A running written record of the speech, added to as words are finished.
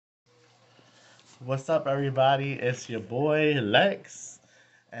What's up, everybody? It's your boy Lex,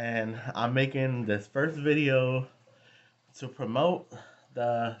 and I'm making this first video to promote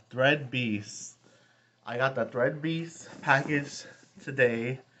the Thread Beast. I got the Thread Beast package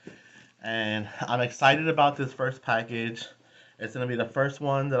today, and I'm excited about this first package. It's gonna be the first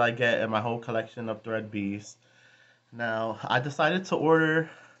one that I get in my whole collection of Thread Beast. Now, I decided to order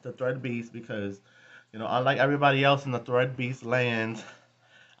the Thread Beast because, unlike everybody else in the Thread Beast land,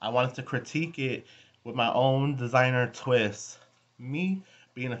 I wanted to critique it with my own designer twist. Me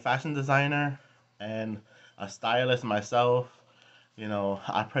being a fashion designer and a stylist myself,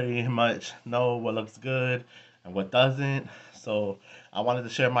 I pretty much know what looks good and what doesn't. So I wanted to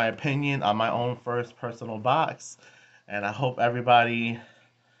share my opinion on my own first personal box. And I hope everybody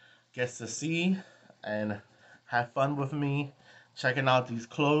gets to see and have fun with me checking out these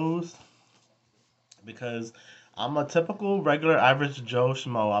clothes because I'm a typical regular average Joe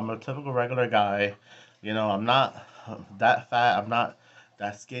Schmo. I'm a typical regular guy. I'm not that fat. I'm not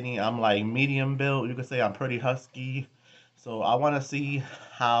that skinny. I'm like medium built. You could say I'm pretty husky. So I want to see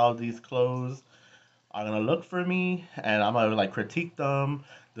how these clothes are gonna look for me, and I'm gonna like critique them,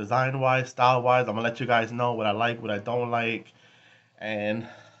 design wise, style wise. I'm gonna let you guys know what I like, what I don't like, and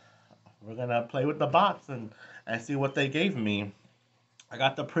we're gonna play with the box and see what they gave me. I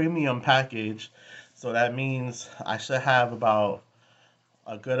got the premium package, so that means I should have about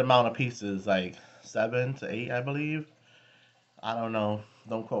a good amount of pieces, like 7 to 8, I believe. I don't know.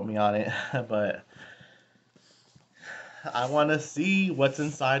 Don't quote me on it, but I want to see what's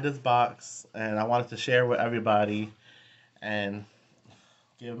inside this box, and I wanted to share with everybody and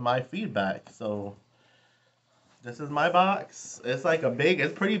give my feedback. So this is my box. It's like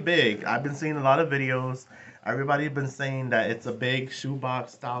it's pretty big. I've been seeing a lot of videos. Everybody's been saying that it's a big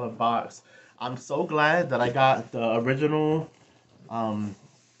shoebox style of box. I'm so glad that I got the original um,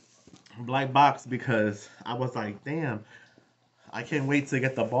 black box because I was like, damn, I can't wait to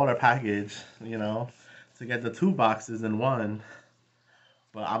get the baller package, to get the two boxes in one.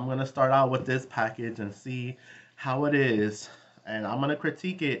 But I'm gonna start out with this package and see how it is, and I'm gonna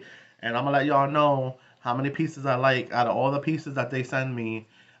critique it, and I'm gonna let y'all know how many pieces I like out of all the pieces that they send me.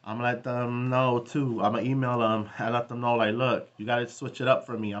 I'm gonna let them know too. I'm gonna email them and let them know like, look, you gotta switch it up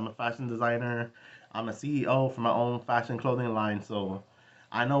for me. I'm a fashion designer. I'm a CEO for my own fashion clothing line, so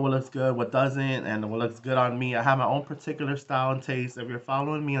I know what looks good, what doesn't, and what looks good on me. I have my own particular style and taste. If you're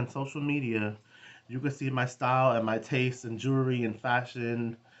following me on social media, you can see my style and my taste in jewelry and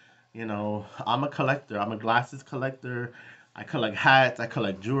fashion. I'm a collector. I'm a glasses collector. I collect hats. I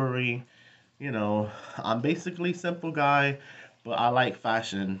collect jewelry. You know, I'm basically simple guy, but I like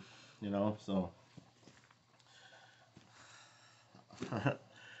fashion. So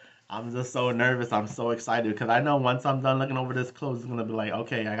I'm just so nervous. I'm so excited because I know once I'm done looking over this clothes, it's gonna be like,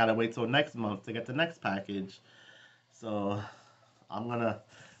 okay, I gotta wait till next month to get the next package. So I'm gonna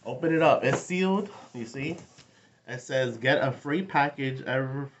open it up. It's sealed. You see? It says get a free package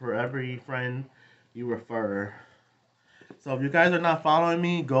for every friend you refer. So if you guys are not following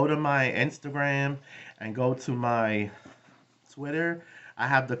me, go to my Instagram and go to my Twitter. I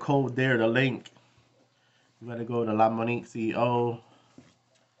have the code there, the link. You gotta go to La Monique CEO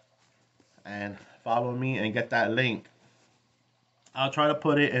and follow me and get that link. I'll try to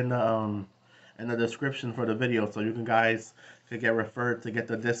put it in the description for the video so you can guys could get referred to get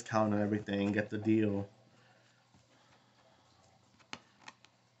the discount and everything, get the deal.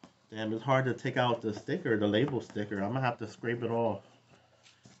 Damn, it's hard to take out the sticker, the label sticker. I'm gonna have to scrape it off.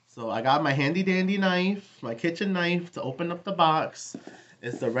 So I got my handy dandy knife, my kitchen knife to open up the box.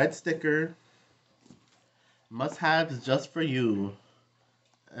 It's the red sticker. Must haves just for you.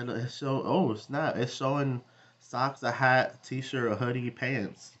 And oh snap, it's showing socks, a hat, t-shirt, a hoodie,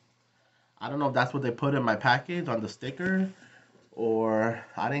 pants. I don't know if that's what they put in my package on the sticker, or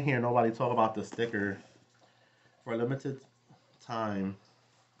I didn't hear nobody talk about the sticker for a limited time.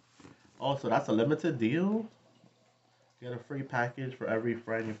 Oh, so that's a limited deal? Get a free package for every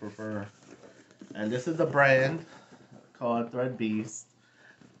friend you prefer. And this is the brand called Thread Beast.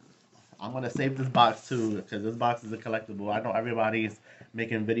 I'm gonna save this box too because this box is a collectible. I know everybody's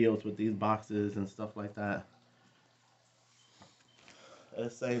making videos with these boxes and stuff like that.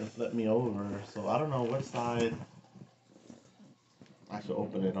 It's saying flip me over, so I don't know what side I should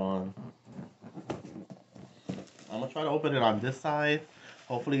open it on. I'm gonna try to open it on this side.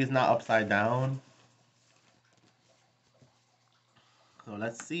 Hopefully it's not upside down. So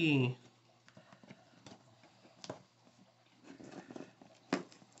let's see.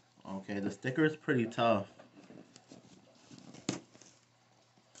 Okay, the sticker is pretty tough.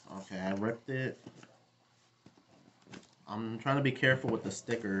 Okay, I ripped it. I'm trying to be careful with the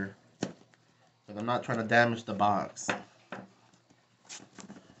sticker. Because I'm not trying to damage the box.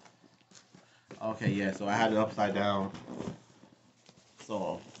 Okay, yeah, so I had it upside down.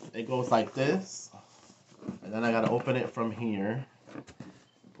 So it goes like this. And then I gotta open it from here.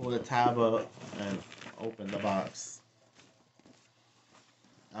 Pull the tab up and open the box.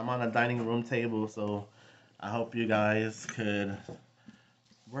 I'm on a dining room table, so I hope you guys could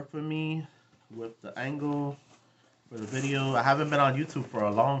work with me with the angle for the video. I haven't been on YouTube for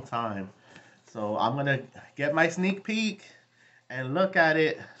a long time. So I'm gonna get my sneak peek and look at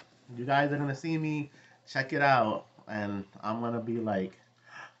it. You guys are gonna see me check it out, and I'm gonna be like,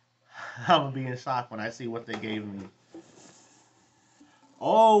 I'm gonna be in shock when I see what they gave me.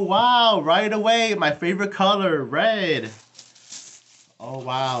 Oh wow, right away, my favorite color, red. Oh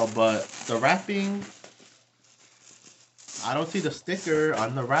wow, but the wrapping, I don't see the sticker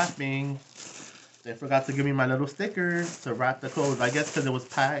on the wrapping. They forgot to give me my little sticker to wrap the clothes. I guess because it was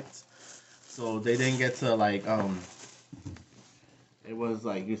packed. So they didn't get to like, it was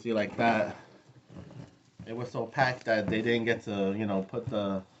like, you see like that. It was so packed that they didn't get to, you know, put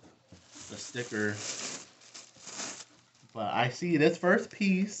the sticker. But I see this first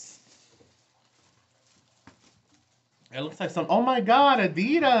piece. It looks like some, oh my God,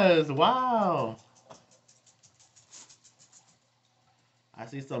 Adidas, wow. I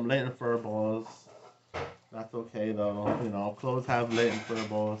see some lint fur balls. That's okay though, you know, clothes have lint fur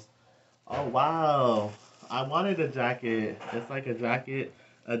balls. Oh wow, I wanted a jacket. It's like a jacket,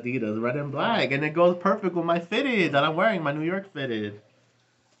 Adidas, red and black, and it goes perfect with my fitted that I'm wearing, my New York fitted.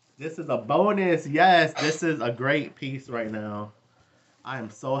 This is a bonus. Yes, this is a great piece right now. I am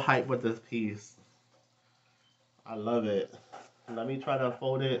so hyped with this piece. I love it. Let me try to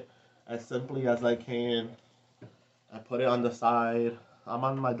fold it as simply as I can. I put it on the side. I'm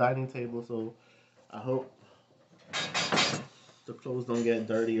on my dining table, so I hope the clothes don't get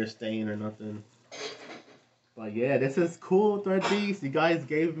dirty or stained or nothing. But yeah, this is cool, Thread Beast. You guys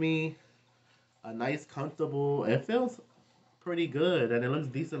gave me a nice, comfortable. It feels pretty good, and it looks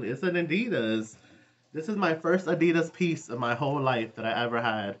decent. It's an Adidas. This is my first Adidas piece of my whole life that I ever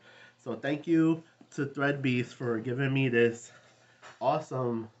had. So thank you to Thread Beast for giving me this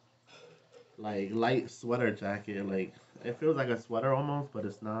awesome, like, light sweater jacket. Like, it feels like a sweater almost, but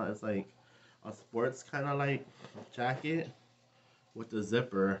it's not. It's like a sports kind of like jacket with the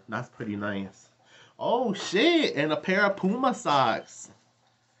zipper. That's pretty nice. Oh shit, and a pair of Puma socks.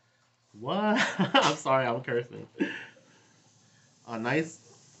 What? I'm sorry, I'm cursing. A nice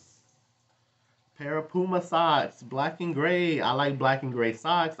pair of Puma socks, black and gray. I like black and gray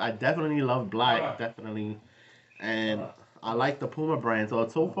socks. I definitely love black, definitely. And I like the Puma brand.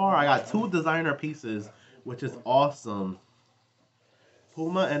 So far, I got 2 designer pieces, which is awesome.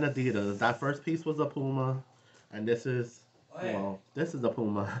 Puma and Adidas. That first piece was a Puma, and this is, well, this is a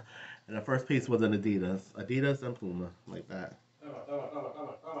Puma. And the first piece was an Adidas. Adidas and Puma, like that.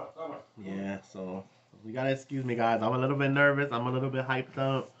 Yeah, so you gotta excuse me, guys. I'm a little bit nervous. I'm a little bit hyped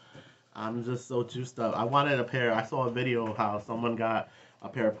up. I'm just so juiced up. I wanted a pair. I saw a video of how someone got a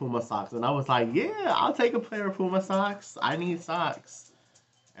pair of Puma socks, and I was like, yeah, I'll take a pair of Puma socks. I need socks.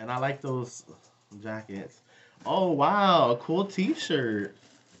 And I like those jackets. Oh, wow, a cool t-shirt.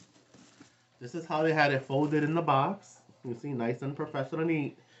 This is how they had it folded in the box. You see, nice and professional,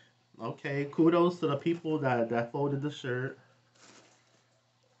 neat. Okay, kudos to the people that folded the shirt.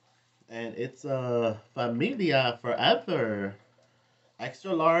 And it's a Familia Forever.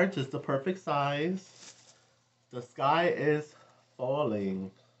 Extra large is the perfect size. The sky is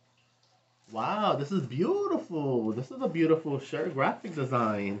falling. Wow, this is beautiful. This is a beautiful shirt graphic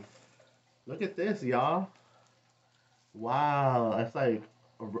design. Look at this, y'all. Wow, it's like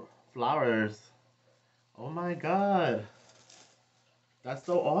flowers. Oh my God. That's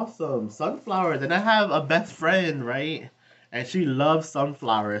so awesome. Sunflowers. And I have a best friend, right? And she loves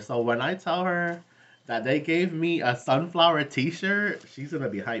sunflowers. So when I tell her that they gave me a sunflower t-shirt, she's gonna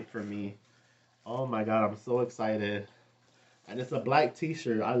be hyped for me. Oh my God, I'm so excited. And it's a black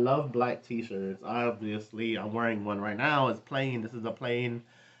t-shirt. I love black t-shirts. Obviously, I'm wearing one right now. It's plain. This is a plain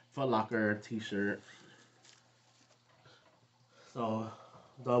Foot Locker t-shirt. So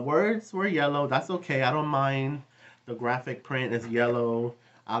the words were yellow. That's okay. I don't mind. The graphic print is yellow.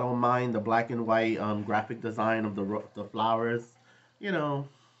 I don't mind the black and white graphic design of the flowers. You know,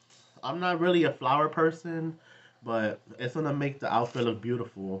 I'm not really a flower person, but it's gonna make the outfit look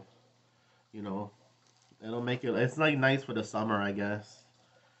beautiful. You know, it'll make it. It's like nice for the summer, I guess.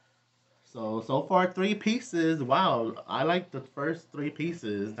 So far 3 pieces. Wow, I like the first 3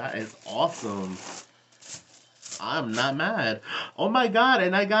 pieces. That is awesome. I'm not mad. Oh my God,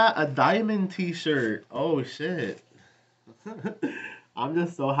 and I got a diamond t-shirt. Oh shit. I'm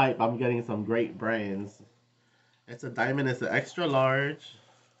just so hyped. I'm getting some great brands. It's a diamond. It's an extra large.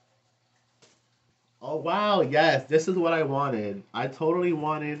 Oh wow, yes, this is what I wanted. I totally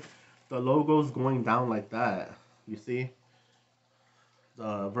wanted the logos going down like that. You see?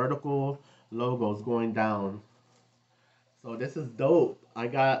 The vertical logos going down. So this is dope. I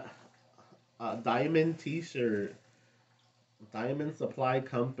got a diamond t-shirt. Diamond Supply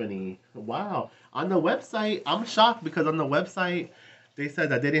Company. Wow. On the website, I'm shocked because on the website they said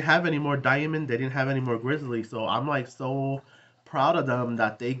that they didn't have any more diamond, they didn't have any more grizzly. So I'm like so proud of them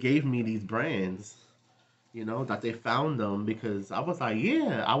that they gave me these brands. You know, that they found them because I was like,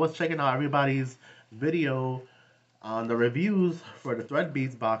 yeah, I was checking out everybody's video on the reviews for the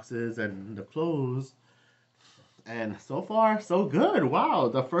threadbeast boxes and the clothes. And so far, so good. Wow,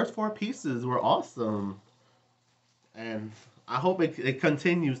 the first four pieces were awesome. And I hope it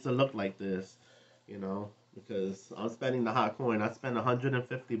continues to look like this, you know, because I'm spending the hot coin. I spent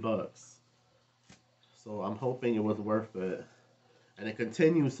 150 bucks. So I'm hoping it was worth it. And it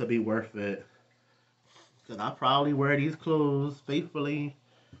continues to be worth it. Because I probably wear these clothes faithfully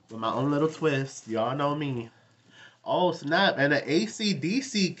with my own little twist. Y'all know me. Oh, snap. And an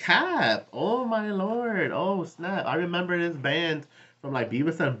AC/DC cap. Oh, my lord. Oh, snap. I remember this band from like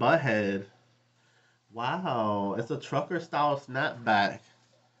Beavis and Butthead. Wow. It's a trucker style snapback.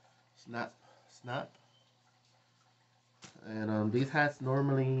 Snap. Snap. And these hats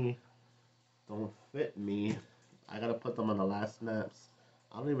normally don't fit me. I gotta put them on the last snaps.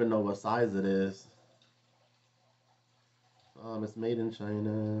 I don't even know what size it is. It's made in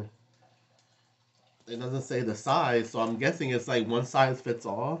China. It doesn't say the size, so I'm guessing it's like one size fits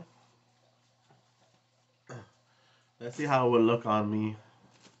all. Let's see how it would look on me.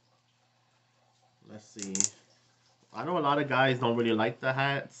 Let's see. I know a lot of guys don't really like the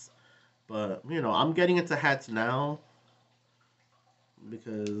hats, but you know, I'm getting into hats now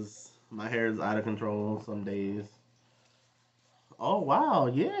because my hair is out of control some days. Oh wow,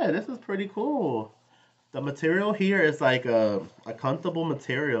 yeah, this is pretty cool. The material here is like a comfortable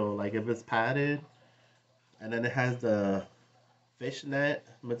material, like if it's padded, and then it has the fishnet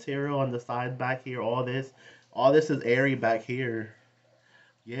material on the side back here. All this is airy back here.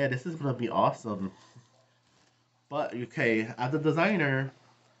 Yeah, this is gonna be awesome. But okay, as a designer,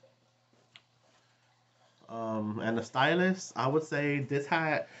 and a stylist, I would say this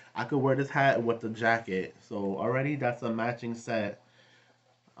hat, I could wear this hat with the jacket. So already that's a matching set.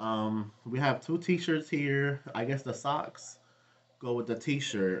 We have two t-shirts here. I guess the socks go with the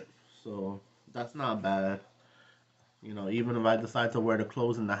t-shirt. So that's not bad. You know, even if I decide to wear the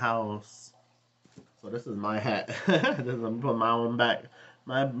clothes in the house. So this is my hat. I'm put my own back,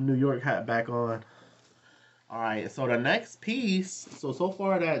 my New York hat back on. All right. So the next piece. So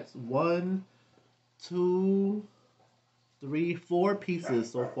far that's one, two, three, four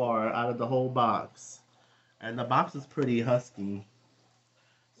pieces so far out of the whole box, and the box is pretty husky.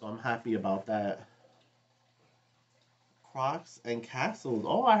 So I'm happy about that. Crocs and Castles.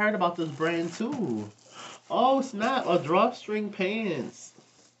 Oh, I heard about this brand too. Oh snap! A drawstring pants,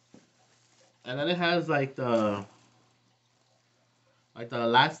 and then it has like the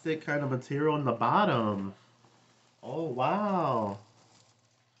elastic kind of material in the bottom. Oh wow.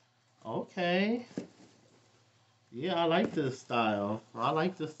 Okay. Yeah, I like this style. I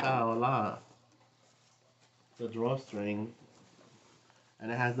like this style a lot. The drawstring. And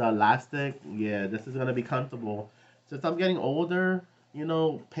it has the elastic. Yeah, this is gonna be comfortable. Since I'm getting older, you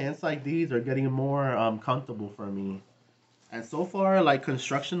know, pants like these are getting more comfortable for me. And so far, like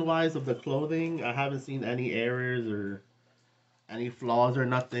construction wise of the clothing, I haven't seen any errors or any flaws or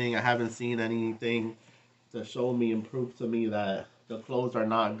nothing. I haven't seen anything to show me and prove to me that the clothes are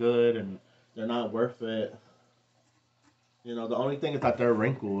not good and they're not worth it. You know, the only thing is that they're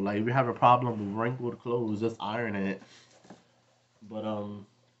wrinkled. Like if you have a problem with wrinkled clothes, just iron it. But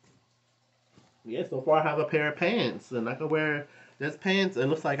yeah, so far I have a pair of pants and I can wear this pants. It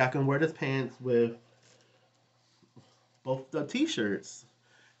looks like I can wear this pants with both the t-shirts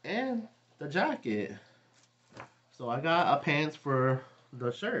and the jacket. So I got a pants for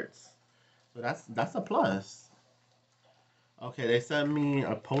the shirts. So that's a plus. Okay, they sent me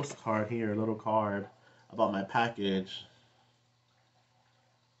a postcard here, a little card about my package.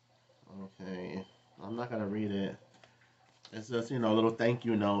 Okay, I'm not gonna read it. It's just, you know, a little thank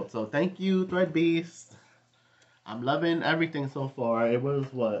you note. So thank you, threadbeast. I'm loving everything so far. It was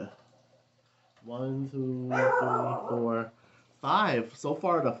what? One, two, three, four, five. So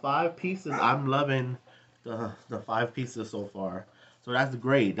far, the five pieces. I'm loving the five pieces so far. So that's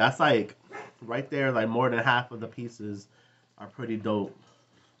great. That's like right there. Like more than half of the pieces are pretty dope.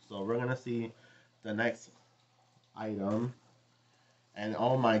 So we're gonna see the next item. And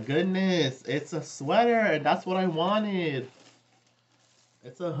oh my goodness, it's a sweater, and that's what I wanted.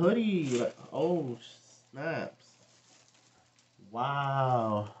 It's a hoodie. Like, oh, snaps.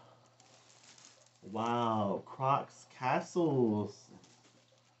 Wow. Wow. Crocs castles.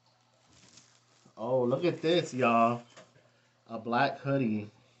 Oh, look at this, y'all. A black hoodie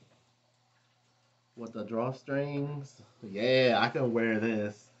with the drawstrings. Yeah, I can wear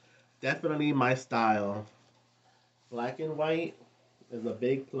this. Definitely my style. Black and white is a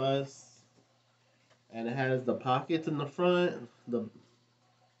big plus. And it has the pockets in the front. The,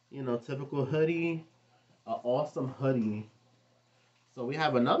 typical hoodie. An awesome hoodie. So we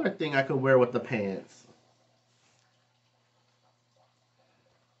have another thing I could wear with the pants.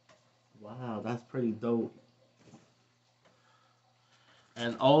 Wow, that's pretty dope.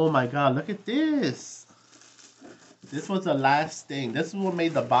 And oh my god, look at this. This was the last thing. This is what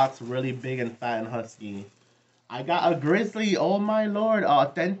made the box really big and fat and husky. I got a grizzly. Oh my lord,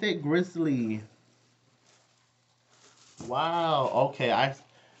 authentic grizzly. Wow. Okay,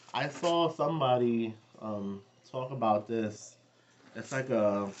 I saw somebody talk about this. It's like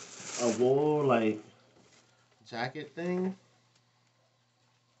a wool like jacket thing.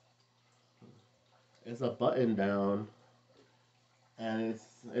 It's a button down, and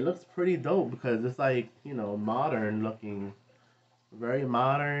it looks pretty dope because it's like modern looking, very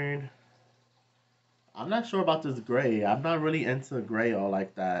modern. I'm not sure about this gray. I'm not really into gray all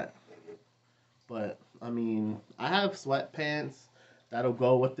like that, but I mean I have sweatpants that'll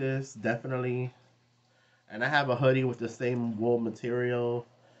go with this definitely, and I have a hoodie with the same wool material.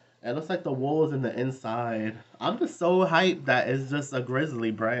 It looks like the wool is in the inside. I'm just so hyped that it's just a Grizzly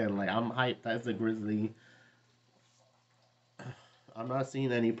brand. Like I'm hyped that it's a Grizzly. I'm not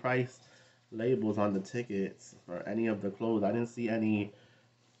seeing any price labels on the tickets or any of the clothes. I didn't see any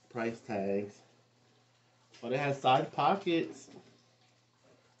price tags. But it has side pockets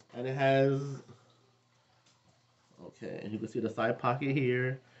and it has okay, you can see the side pocket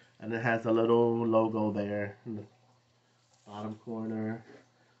here and it has a little logo there in the bottom corner.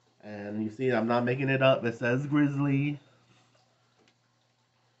 And you see I'm not making it up. It says Grizzly.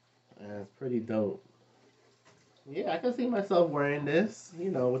 And it's pretty dope. Yeah, I can see myself wearing this,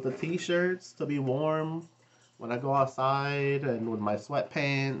 with the t-shirts to be warm when I go outside and with my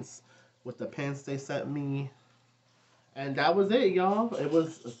sweatpants, with the pants they sent me. And that was it, y'all. It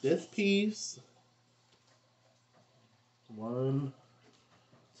was this piece. 1,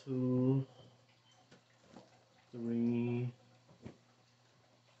 2, 3,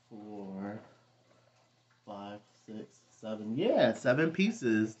 4, 5, 6, 7. Yeah, 7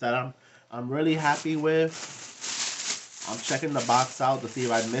 pieces that I'm really happy with. I'm checking the box out to see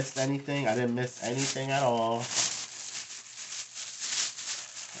if I missed anything. I didn't miss anything at all.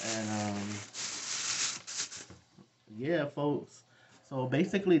 And yeah, folks. So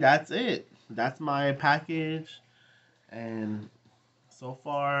basically that's it. That's my package. And so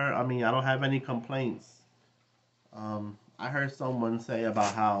far, I mean, I don't have any complaints. I heard someone say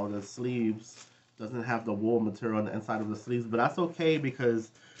about how the sleeves doesn't have the wool material on the inside of the sleeves, but that's okay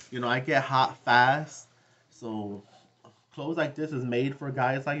because, I get hot fast. So clothes like this is made for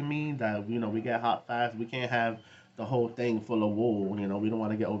guys like me that, we get hot fast. We can't have the whole thing full of wool. We don't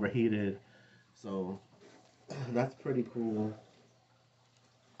want to get overheated. So that's pretty cool.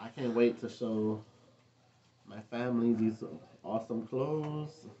 I can't wait to show my family these awesome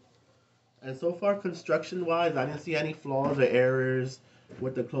clothes. And so far, construction wise, I didn't see any flaws or errors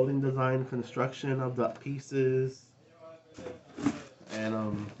with the clothing design construction of the pieces.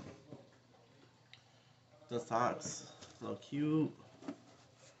 And the socks, so cute.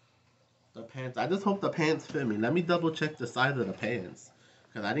 The pants, I just hope the pants fit me. Let me double check the size of the pants.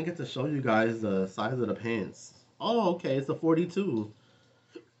 Because I didn't get to show you guys the size of the pants. Oh, okay, it's a 42.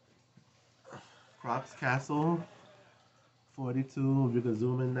 Crocs Castle, 42, if you can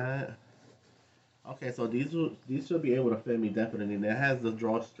zoom in that. Okay, so these should be able to fit me definitely. And it has the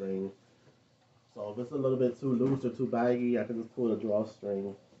drawstring. So if it's a little bit too loose or too baggy, I can just pull the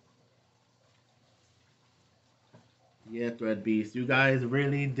drawstring. Yeah, Thread Beast, you guys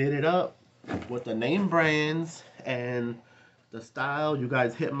really did it up with the name brands and the style. You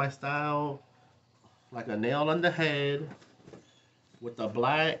guys hit my style like a nail on the head with the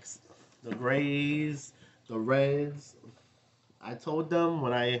blacks, the grays, the reds. I told them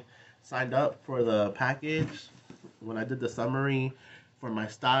when I signed up for the package, when I did the summary for my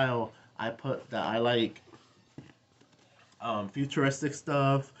style, I put that I like futuristic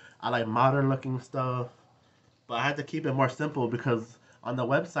stuff. I like modern looking stuff. But I had to keep it more simple because on the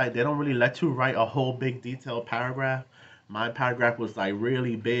website they don't really let you write a whole big detailed paragraph. My paragraph was like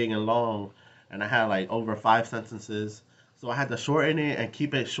really big and long, and I had like over 5 sentences. So I had to shorten it and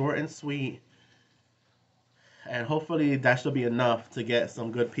keep it short and sweet. And hopefully that should be enough to get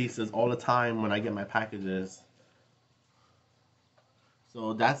some good pieces all the time when I get my packages.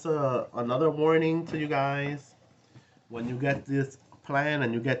 So that's another warning to you guys. When you get this plan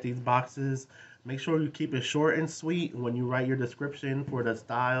and you get these boxes, make sure you keep it short and sweet when you write your description for the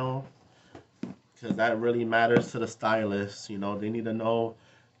style, because that really matters to the stylist. You know, they need to know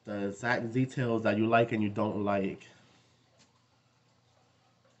the exact details that you like and you don't like.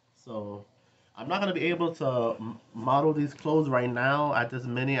 So I'm not gonna be able to model these clothes right now at this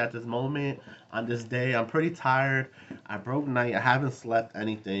minute, at this moment, on this day. I'm pretty tired. I broke night. I haven't slept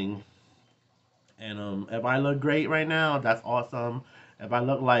anything. And if I look great right now, that's awesome. If I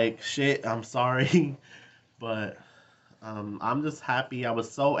look like shit, I'm sorry. But I'm just happy. I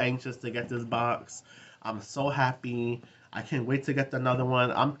was so anxious to get this box. I'm so happy. I can't wait to get another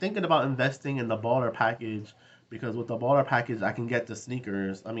one. I'm thinking about investing in the baller package because with the baller package, I can get the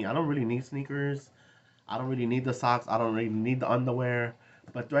sneakers. I mean, I don't really need sneakers. I don't really need the socks. I don't really need the underwear.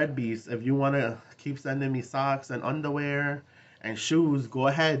 But threadbeast, if you want to keep sending me socks and underwear and shoes, go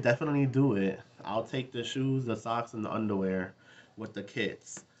ahead. Definitely do it. I'll take the shoes, the socks, and the underwear with the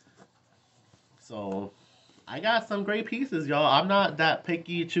kits. So I got some great pieces, y'all. I'm not that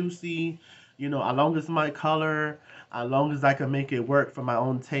picky, choosy. You know, as long as my color, as long as I can make it work for my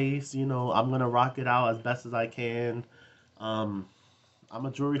own taste, you know, I'm gonna rock it out as best as I can. Um, I'm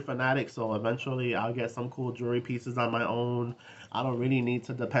a jewelry fanatic, so eventually I'll get some cool jewelry pieces on my own. I don't really need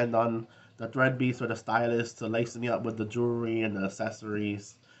to depend on the thread beast or the stylist to lace me up with the jewelry and the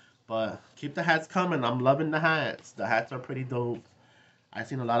accessories. But keep the hats coming. I'm loving the hats. The hats are pretty dope. I've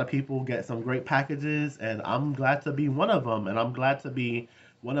seen a lot of people get some great packages, and I'm glad to be one of them. And I'm glad to be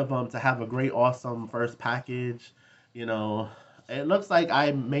one of them to have a great, awesome first package. You know, it looks like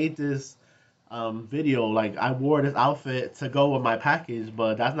I made this video, like I wore this outfit to go with my package,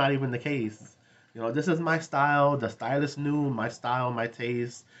 but that's not even the case. You know, this is my style. The stylist knew my style, my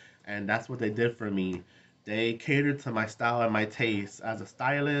taste, and that's what they did for me. They catered to my style and my taste. As a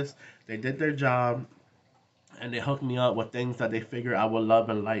stylist, they did their job and they hooked me up with things that they figured I would love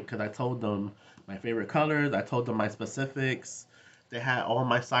and like because I told them my favorite colors, I told them my specifics. They had all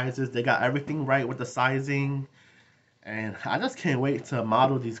my sizes, they got everything right with the sizing. And I just can't wait to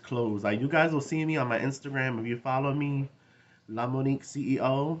model these clothes. Like, you guys will see me on my Instagram if you follow me, La Monique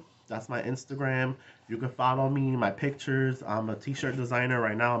CEO. That's my Instagram. You can follow me, my pictures. I'm a t-shirt designer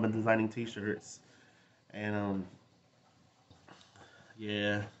right now. I've been designing t-shirts. And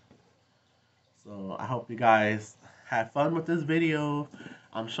yeah. So I hope you guys had fun with this video.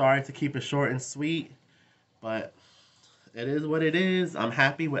 I'm sorry to keep it short and sweet, but it is what it is. I'm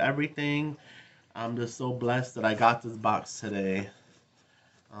happy with everything. I'm just so blessed that I got this box today.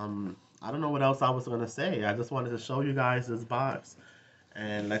 I don't know what else I was gonna say. I just wanted to show you guys this box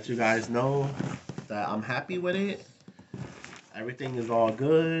and let you guys know that I'm happy with it. Everything is all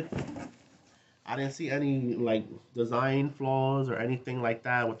good. I didn't see any like design flaws or anything like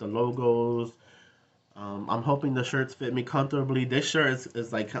that with the logos. I'm hoping the shirts fit me comfortably. This shirt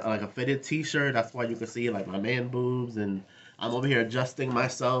is like a fitted t-shirt. That's why you can see like my man boobs, and I'm over here adjusting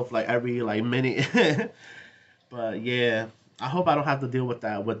myself like every like minute. But yeah, I hope I don't have to deal with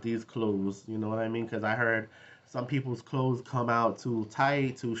that with these clothes. You know what I mean? Because I heard some people's clothes come out too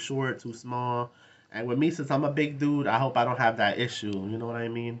tight, too short, too small. And with me, since I'm a big dude, I hope I don't have that issue. You know what I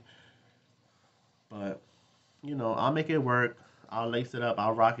mean? But you know, I'll make it work. I'll lace it up.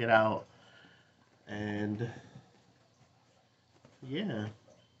 I'll rock it out. And yeah,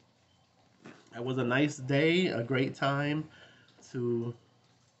 it was a nice day, a great time to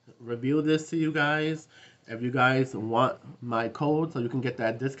reveal this to you guys. If you guys want my code so you can get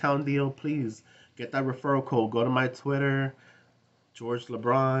that discount deal, please get that referral code. Go to my Twitter, George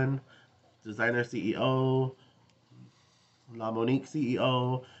LeBron, designer CEO, La Monique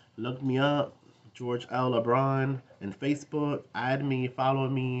CEO. Look me up, George L. LeBron, and Facebook. Add me, follow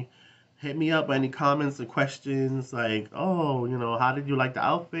me. Hit me up with any comments or questions like, oh, you know, how did you like the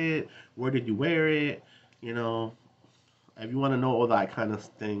outfit? Where did you wear it? You know, if you want to know all that kind of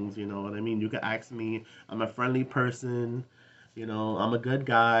things, you know what I mean? You can ask me. I'm a friendly person. You know, I'm a good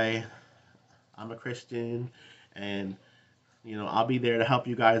guy. I'm a Christian. And, you know, I'll be there to help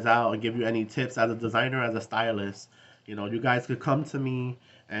you guys out and give you any tips as a designer, as a stylist. You know, you guys could come to me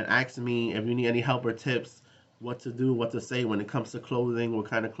and ask me if you need any help or tips, what to do, what to say when it comes to clothing, what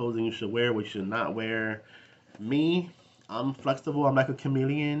kind of clothing you should wear, what you should not wear. Me, I'm flexible. I'm like a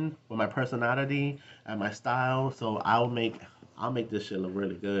chameleon with my personality and my style. So I'll make this shit look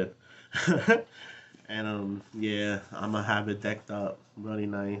really good. And yeah, I'm gonna have it decked up really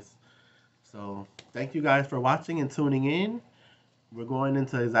nice. So thank you guys for watching and tuning in. We're going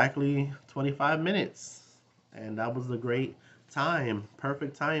into exactly 25 minutes. And that was a great time.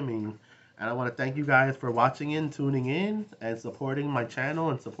 Perfect timing. And I want to thank you guys for watching in, tuning in, and supporting my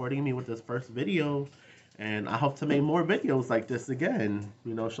channel and supporting me with this first video. And I hope to make more videos like this again,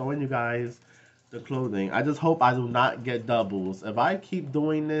 you know, showing you guys the clothing. I just hope I do not get doubles. If I keep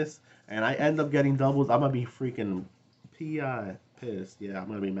doing this and I end up getting doubles, I'm going to be freaking pissed. Yeah, I'm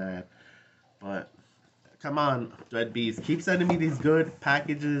going to be mad. But come on, Thread Beast. Keep sending me these good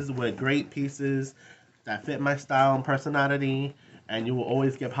packages with great pieces that fit my style and personality, and you will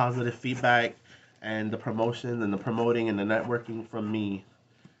always get positive feedback and the promotion and the promoting and the networking from me.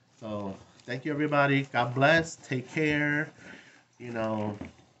 So thank you, everybody. God bless. Take care. You know,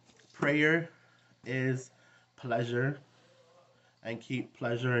 prayer is pleasure, and keep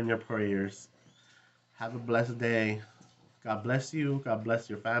pleasure in your prayers. Have a blessed day. God bless you. God bless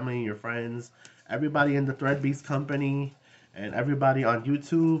your family, your friends, everybody in the Threadbeast company, and everybody on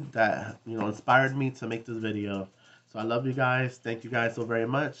YouTube that, you know, inspired me to make this video. So I love you guys. Thank you guys so very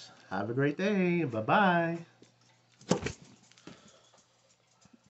much. Have a great day. Bye-bye.